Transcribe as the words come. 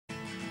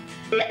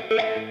Hey,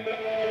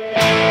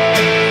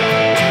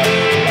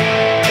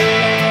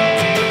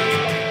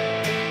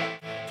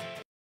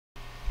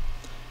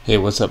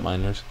 what's up,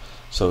 miners?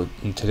 So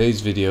in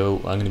today's video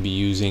I'm going to be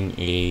using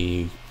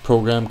a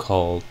program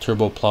called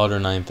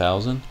TurboPlotter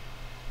 9000.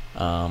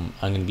 I'm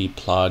going to be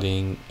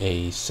plotting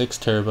a 6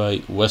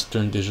 terabyte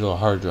Western Digital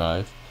hard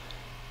drive,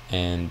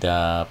 and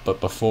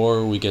but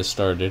before we get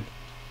started,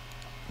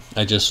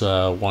 I just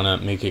want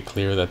to make it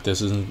clear that this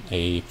isn't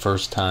a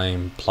first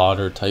time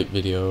plotter type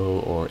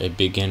video or a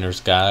beginner's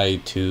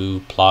guide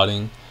to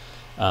plotting.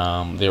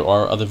 There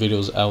are other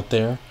videos out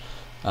there.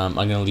 I'm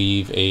going to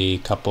leave a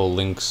couple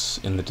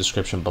links in the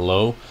description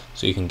below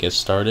so you can get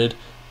started,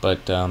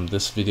 but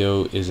this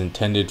video is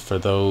intended for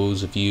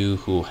those of you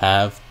who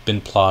have been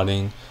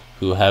plotting,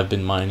 who have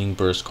been mining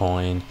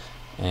Burstcoin,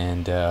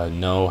 and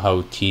know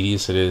how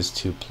tedious it is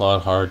to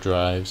plot hard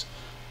drives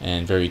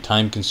and very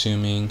time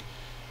consuming,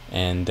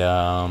 and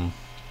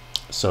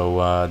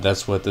so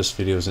that's what this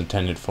video is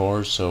intended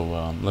for.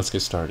 So let's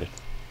get started.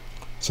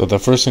 So the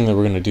first thing that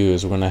we're going to do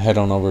is we're going to head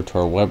on over to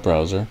our web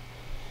browser,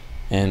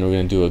 and we're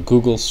going to do a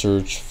Google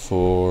search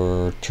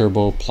for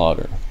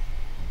TurboPlotter,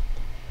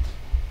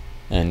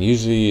 and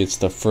usually it's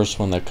the first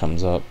one that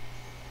comes up.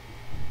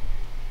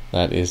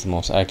 That is the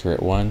most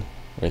accurate one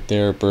right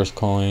there,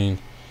 Burstcoin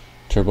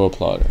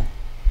TurboPlotter.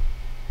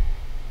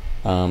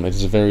 It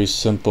is a very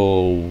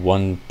simple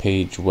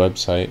one-page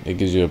website. It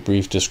gives you a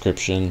brief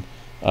description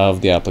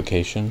of the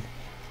application,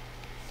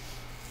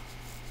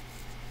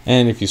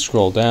 and if you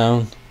scroll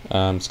down,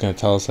 it's going to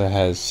tell us it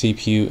has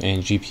CPU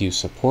and GPU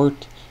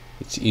support.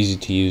 It's easy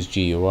to use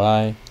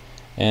GUI,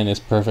 and it's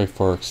perfect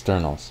for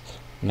externals.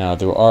 Now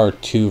there are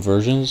two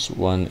versions.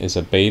 One is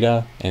a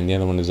beta and the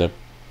other one is a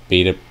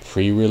beta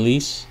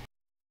pre-release.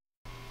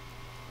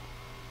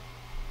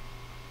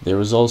 There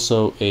is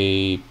also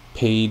a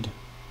paid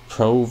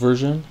pro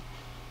version,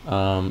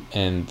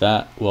 and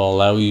that will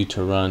allow you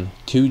to run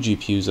 2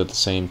 GPUs at the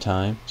same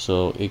time,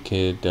 so it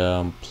could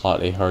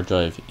plot a hard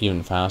drive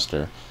even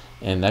faster,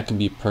 and that can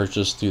be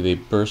purchased through the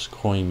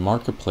Burstcoin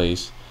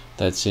marketplace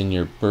that's in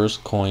your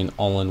Burstcoin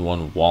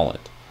all-in-one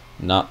wallet,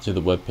 not through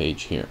the web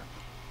page here.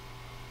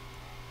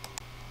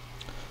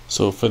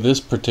 So for this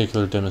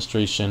particular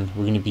demonstration,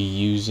 we're going to be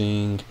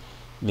using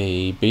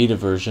the beta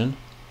version.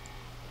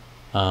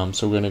 So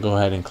we're going to go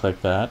ahead and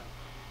click that,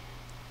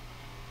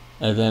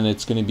 and then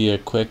it's going to be a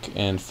quick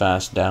and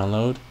fast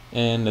download,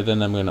 and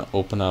then I'm going to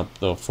open up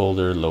the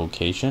folder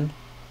location,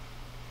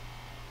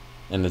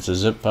 and it's a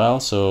zip file,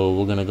 so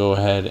we're going to go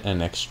ahead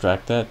and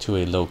extract that to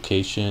a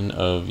location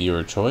of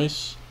your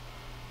choice.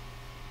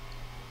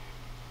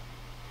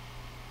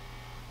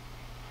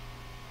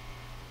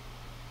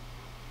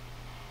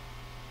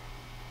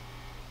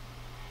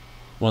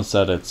 Once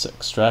that it's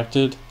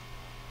extracted,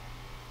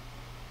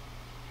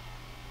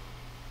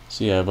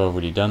 see, I've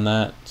already done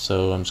that,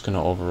 so I'm just going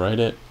to overwrite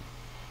it.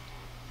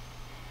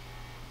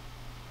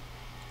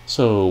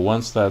 So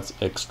once that's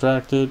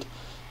extracted,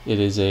 it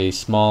is a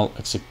small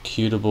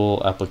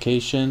executable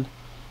application.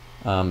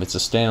 It's a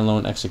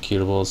standalone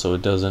executable, so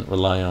it doesn't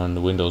rely on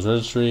the Windows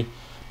registry,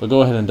 but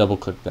go ahead and double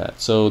click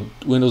that. So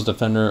Windows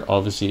Defender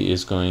obviously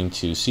is going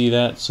to see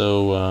that,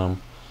 so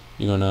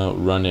you're going to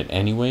run it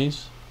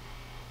anyways.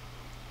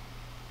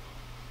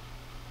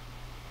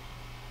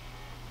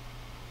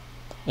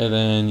 And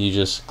then you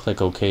just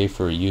click OK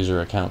for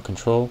user account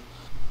control.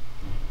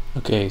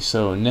 Okay,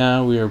 so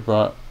now we are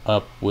brought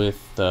up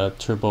with the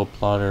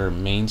TurboPlotter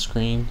main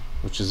screen,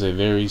 which is a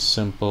very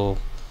simple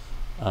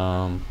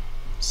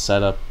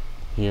setup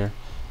here.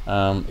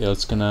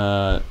 It's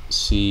gonna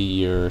see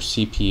your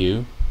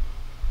CPU,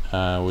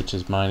 which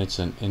is mine. It's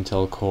an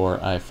Intel Core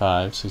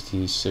i5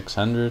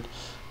 6600.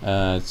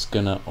 It's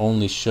gonna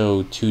only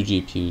show 2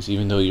 GPUs,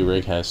 even though your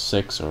rig has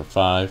 6 or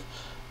 5.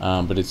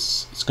 But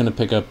it's going to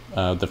pick up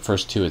the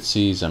first 2 it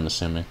sees, I'm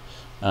assuming.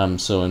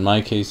 So in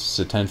my case, it's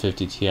a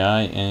 1050 Ti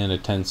and a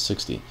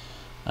 1060.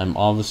 I'm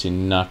obviously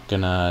not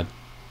going to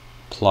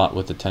plot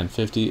with the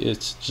 1050.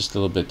 It's just a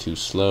little bit too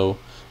slow.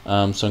 So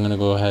I'm going to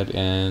go ahead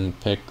and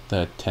pick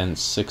the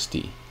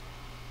 1060.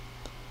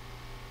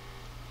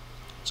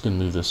 Just going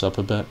to move this up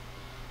a bit.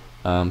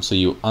 So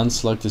you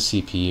unselect the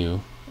CPU,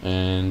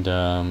 and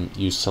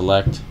you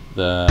select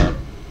the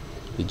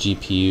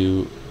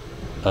GPU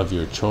of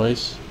your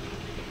choice.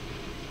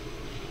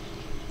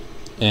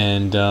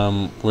 And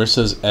where it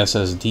says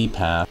SSD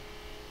path,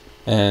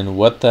 and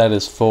what that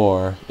is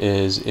for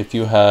is if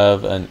you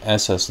have an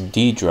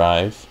SSD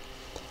drive,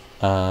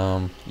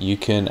 you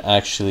can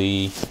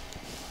actually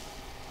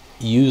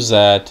use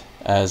that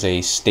as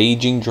a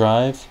staging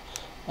drive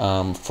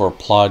for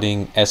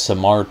plotting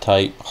SMR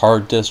type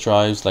hard disk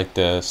drives like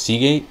the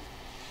Seagate,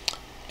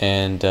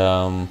 and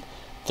the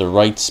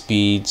write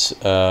speeds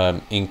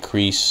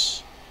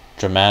increase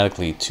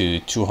dramatically to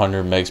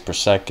 200 megs per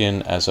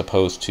second as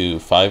opposed to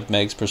 5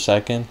 megs per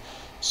second,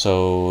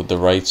 so the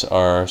writes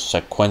are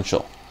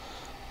sequential,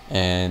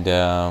 and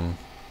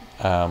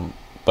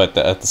but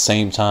at the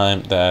same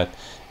time that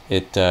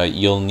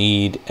you'll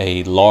need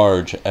a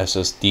large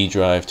SSD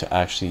drive to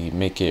actually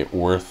make it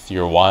worth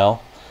your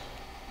while,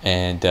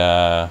 and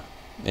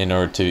in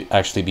order to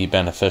actually be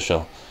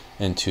beneficial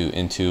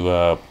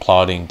into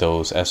plotting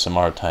those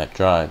SMR type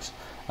drives.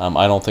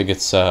 I don't think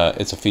it's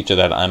a feature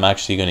that I'm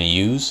actually going to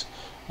use,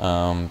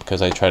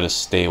 because I try to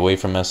stay away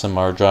from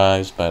SMR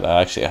drives, but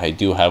actually I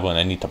do have one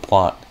I need to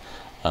plot,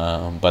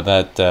 but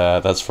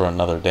that's for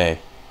another day.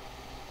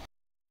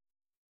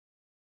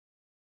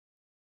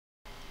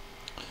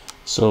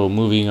 So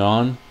moving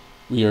on,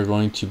 we are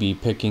going to be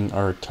picking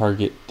our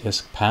target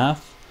disk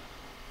path,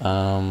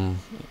 and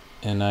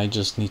I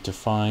just need to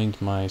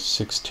find my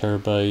 6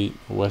 terabyte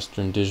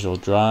Western Digital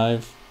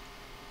drive.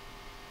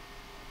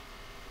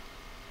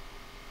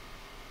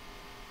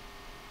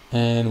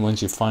 And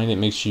once you find it,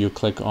 make sure you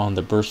click on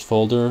the burst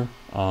folder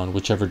on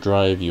whichever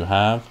drive you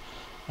have.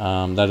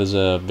 That is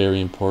a very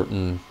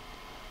important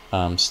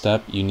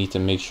step. You need to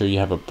make sure you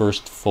have a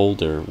burst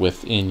folder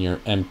within your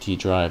empty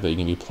drive that you're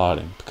going to be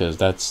plotting, because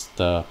that's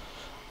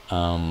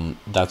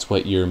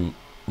what your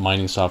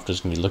mining software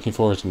is going to be looking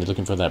for. It's going to be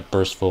looking for that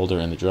burst folder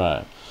in the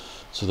drive.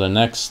 So the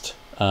next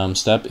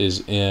step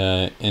is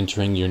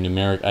entering your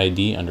numeric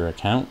ID under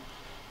account.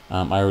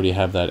 I already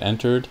have that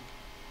entered.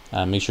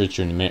 Make sure it's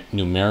your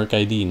numeric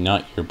ID,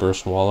 not your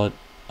burst wallet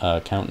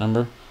account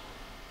number.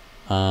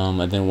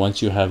 And then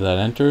once you have that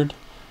entered,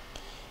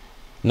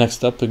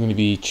 next up we're going to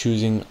be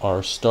choosing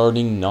our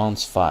starting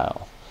nonce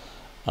file.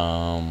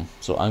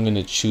 So I'm going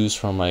to choose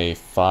from a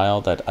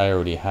file that I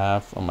already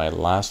have on my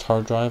last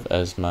hard drive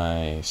as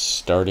my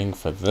starting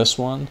for this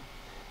one.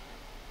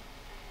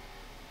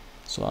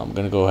 So I'm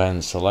going to go ahead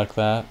and select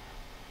that.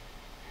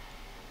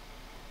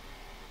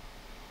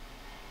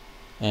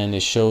 And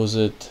it shows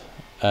it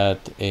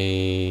at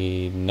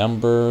a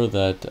number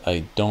that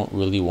I don't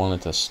really want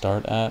it to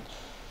start at.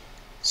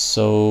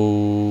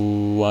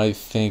 So I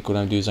think what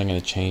I'm doing is I'm going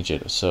to change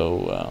it.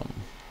 So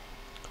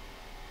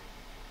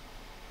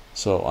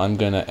I'm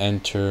going to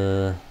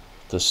enter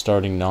the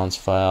starting nonce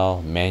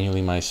file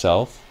manually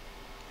myself.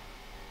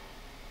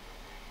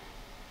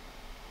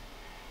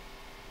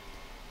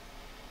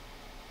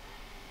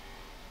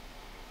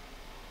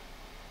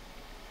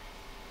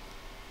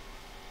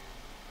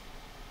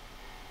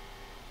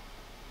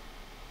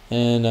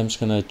 And I'm just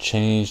going to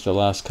change the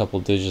last couple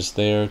digits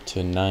there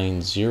to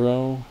 90.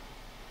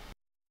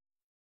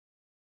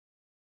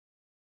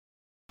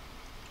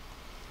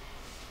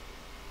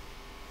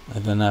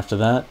 And then after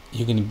that,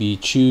 you're going to be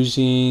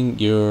choosing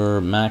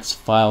your max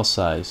file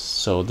size.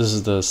 So this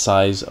is the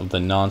size of the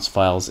nonce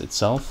files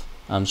itself.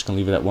 I'm just going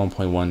to leave it at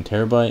 1.1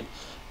 terabyte.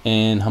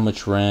 And how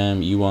much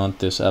RAM you want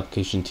this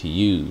application to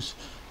use.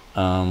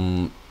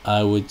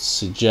 I would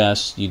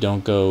suggest you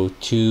don't go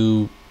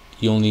too,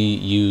 you only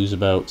use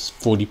about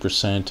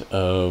 40%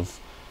 of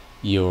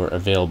your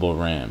available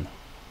RAM.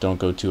 Don't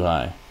go too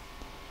high.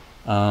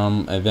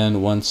 And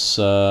then once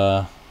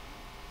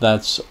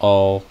that's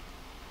all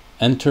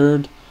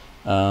entered,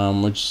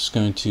 we're just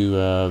going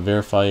to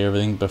verify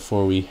everything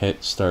before we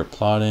hit start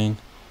plotting.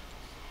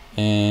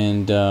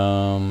 And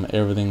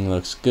everything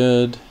looks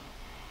good.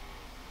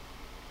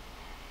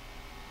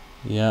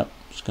 Yep,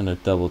 just going to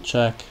double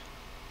check.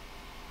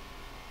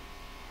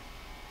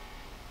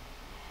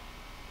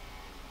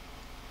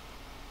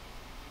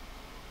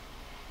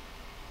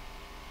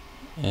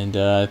 And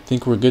I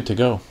think we're good to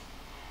go.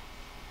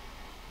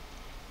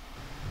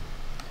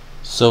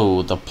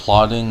 So the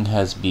plotting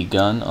has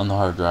begun on the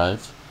hard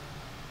drive,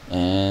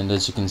 and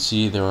as you can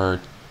see there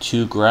are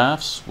two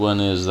graphs. One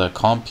is the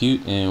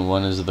compute and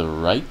one is the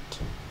write.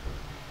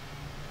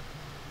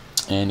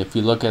 And if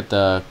we look at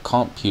the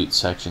compute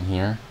section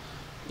here,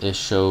 it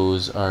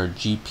shows our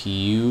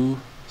GPU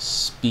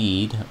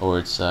speed, or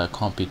its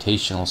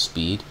computational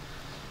speed,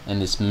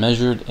 and it's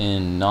measured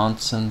in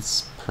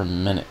nonces per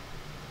minute.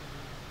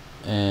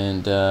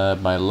 And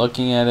by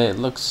looking at it, it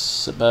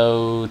looks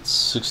about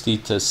 60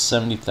 to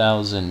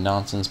 70,000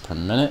 nonces per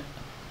minute.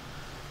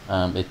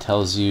 It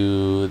tells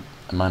you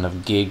amount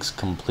of gigs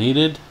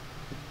completed.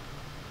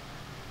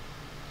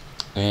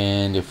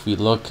 And if we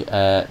look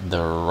at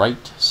the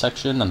write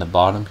section on the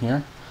bottom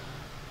here,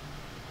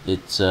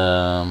 it's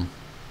telling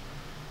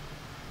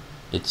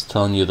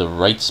you the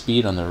write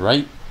speed on the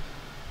right,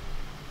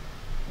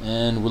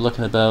 and we're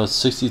looking at about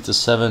 60 to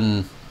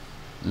 7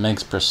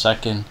 megs per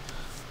second.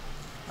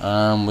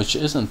 Which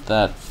isn't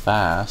that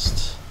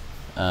fast,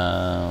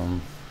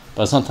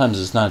 but sometimes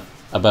it's not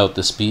about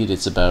the speed,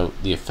 it's about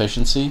the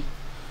efficiency.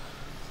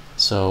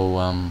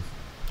 So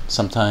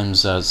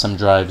sometimes some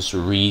drives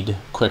read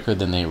quicker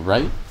than they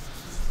write,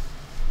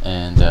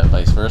 and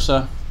vice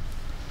versa.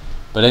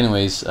 But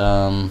anyways,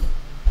 all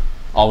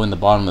in the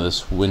bottom of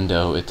this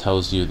window, it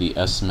tells you the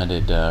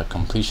estimated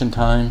completion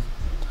time.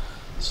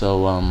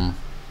 So I'm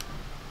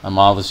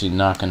obviously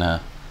not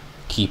gonna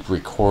keep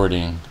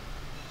recording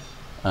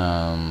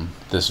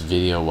this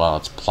video while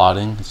it's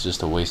plotting. It's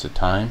just a waste of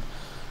time.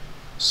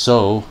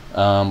 So what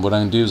I'm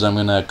gonna do is I'm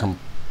gonna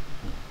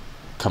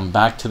come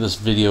back to this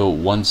video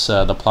once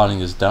the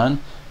plotting is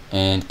done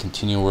and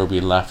continue where we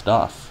left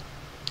off.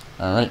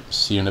 Alright,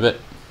 see you in a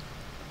bit.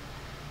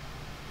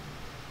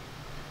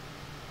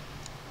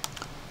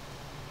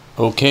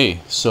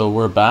 Okay, so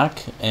we're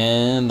back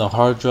and the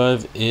hard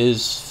drive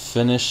is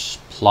finish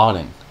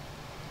plotting.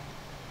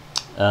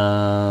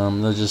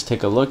 Let's just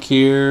take a look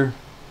here.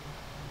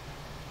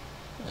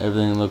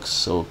 Everything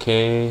looks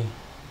okay.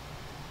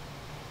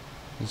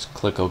 Just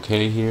click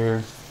OK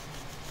here.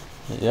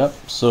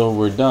 Yep, so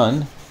we're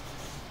done.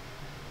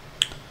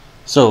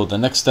 So the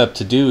next step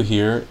to do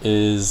here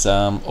is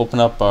open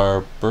up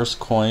our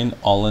Burstcoin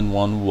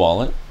all-in-one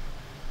wallet,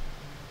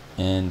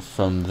 and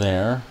from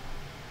there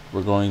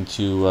we're going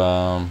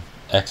to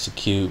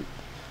execute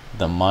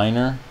the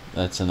miner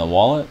that's in the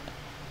wallet,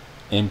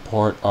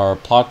 import our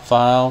plot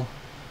file,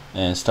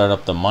 and start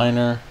up the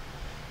miner,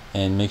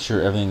 and make sure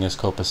everything is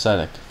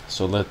copacetic.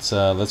 So let's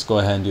go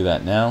ahead and do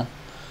that now.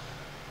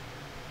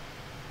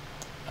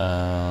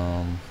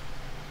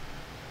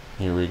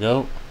 Here we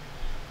go.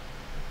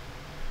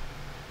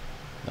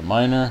 The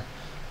miner.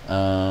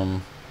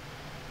 We're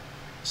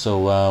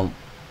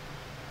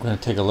going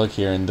to take a look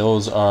here, and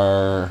those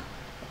are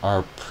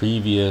our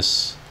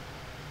previous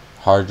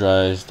hard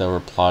drives that were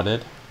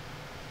plotted.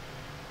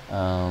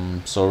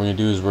 So what we're going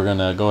to do is we're going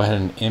to go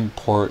ahead and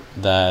import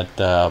that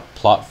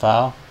plot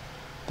file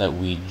that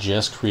we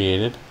just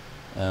created.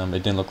 It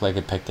didn't look like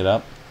it picked it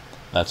up.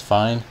 That's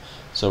fine.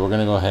 So we're going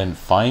to go ahead and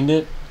find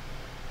it,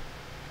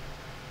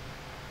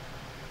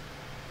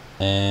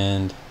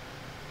 and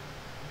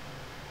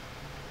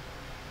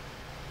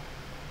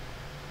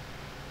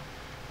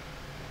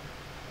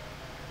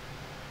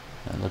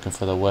I'm looking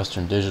for the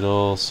Western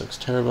Digital 6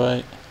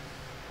 terabyte,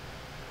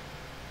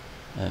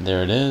 and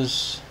there it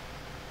is.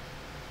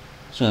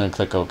 So I'm going to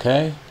click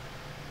OK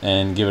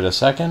and give it a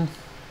second,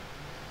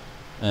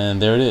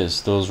 and there it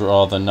is. Those were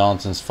all the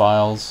nonsense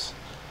files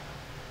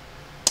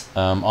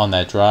on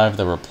that drive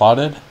that were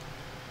plotted.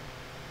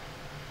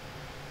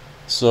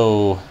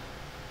 So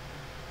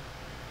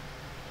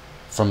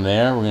from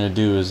there, what we're going to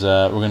do is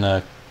we're going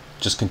to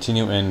just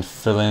continue and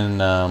fill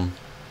in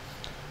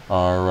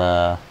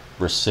our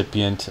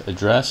recipient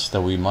address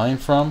that we mine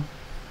from.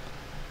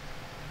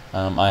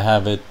 I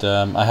have it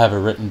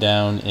written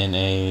down in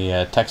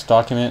a text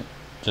document,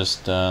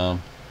 just to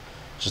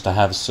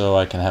have so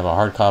I can have a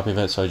hard copy of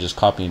it. So I just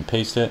copy and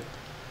paste it.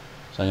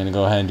 So I'm going to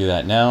go ahead and do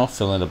that now.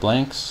 Fill in the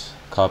blanks,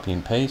 copy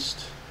and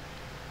paste.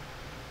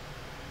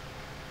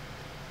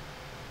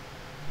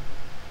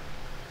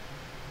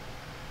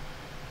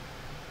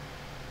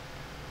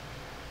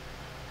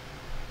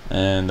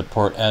 And the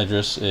port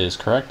address is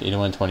correct,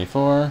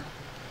 8124.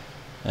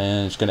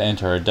 And it's going to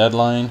enter our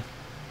deadline.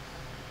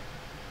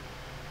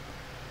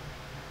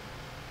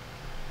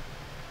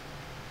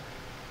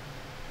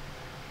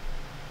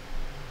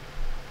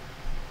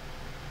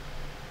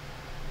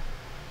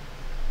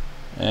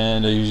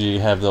 And I usually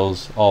have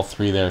those all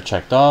three there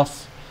checked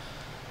off.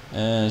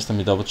 And just let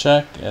me double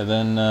check, and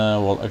then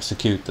we'll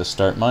execute the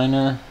start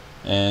miner,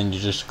 and you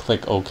just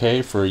click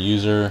OK for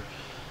user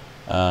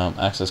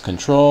access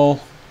control.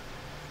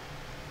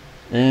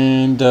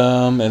 And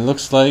it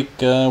looks like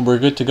we're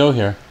good to go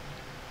here.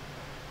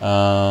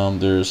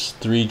 There's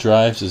 3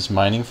 drives it's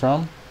mining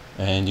from,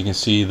 and you can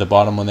see the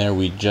bottom one there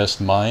we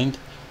just mined,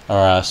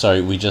 or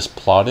sorry, we just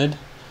plotted,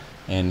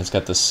 and it's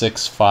got the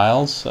 6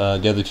 files.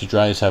 The other 2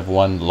 drives have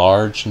one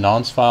large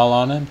nonce file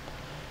on it.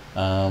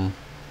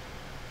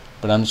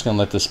 But I'm just going to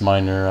let this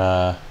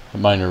miner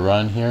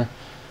run here.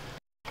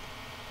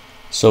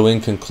 So in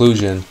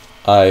conclusion,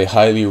 I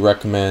highly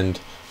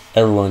recommend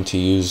everyone to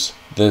use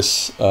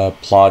this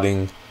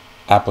plotting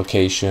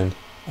application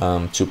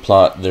to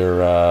plot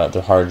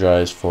their hard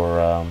drives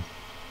for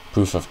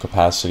proof of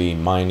capacity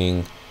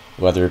mining,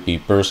 whether it be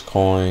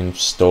Burstcoin,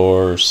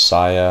 Store,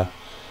 Saya.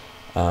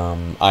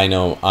 I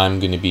know I'm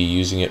going to be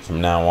using it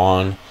from now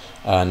on.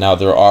 Now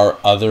there are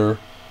other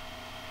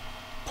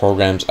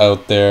programs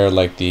out there,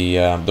 like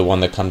the one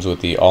that comes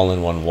with the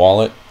all-in-one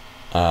wallet,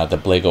 the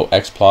Blago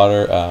X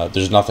plotter.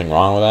 There's nothing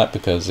wrong with that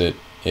because it's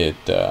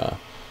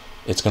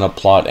going to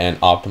plot and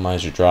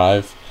optimize your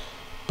drive,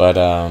 but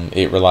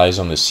it relies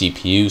on the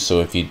CPU.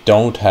 So if you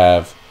don't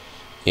have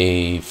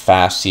a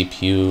fast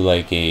CPU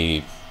like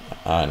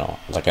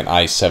like an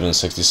i7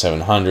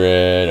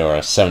 6700 or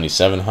a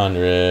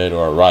 7700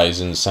 or a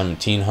Ryzen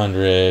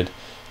 1700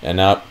 and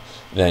up,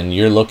 then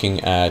you're looking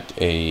at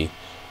a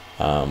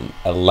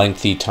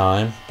lengthy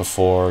time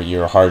before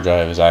your hard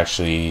drive is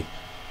actually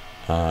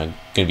going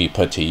to be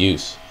put to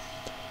use.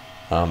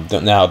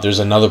 Now there's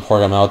another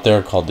program out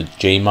there called the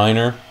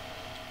JMiner,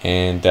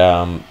 and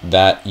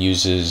that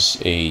uses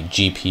a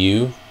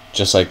GPU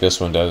just like this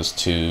one does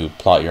to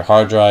plot your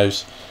hard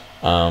drives.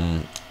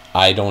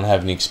 I don't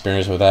have any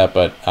experience with that,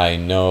 but I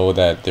know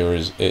that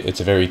it's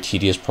a very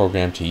tedious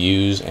program to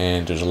use,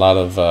 and there's a lot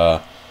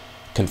of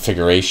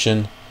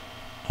configuration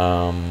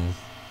to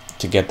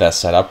get that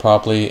set up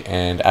properly,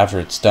 and after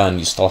it's done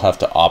you still have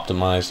to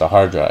optimize the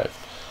hard drive.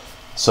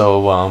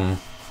 So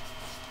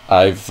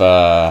I've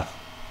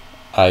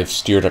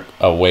steered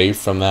away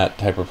from that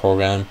type of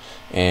program,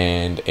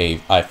 and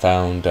I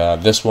found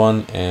this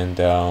one, and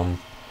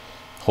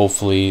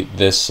hopefully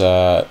this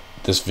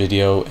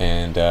video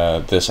and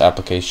this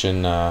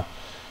application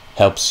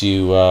helps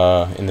you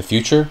in the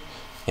future.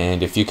 And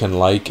if you can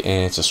like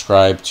and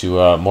subscribe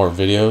to more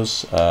videos,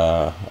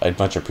 I'd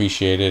much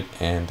appreciate it.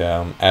 And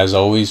as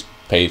always,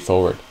 pay it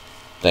forward.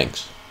 Thanks.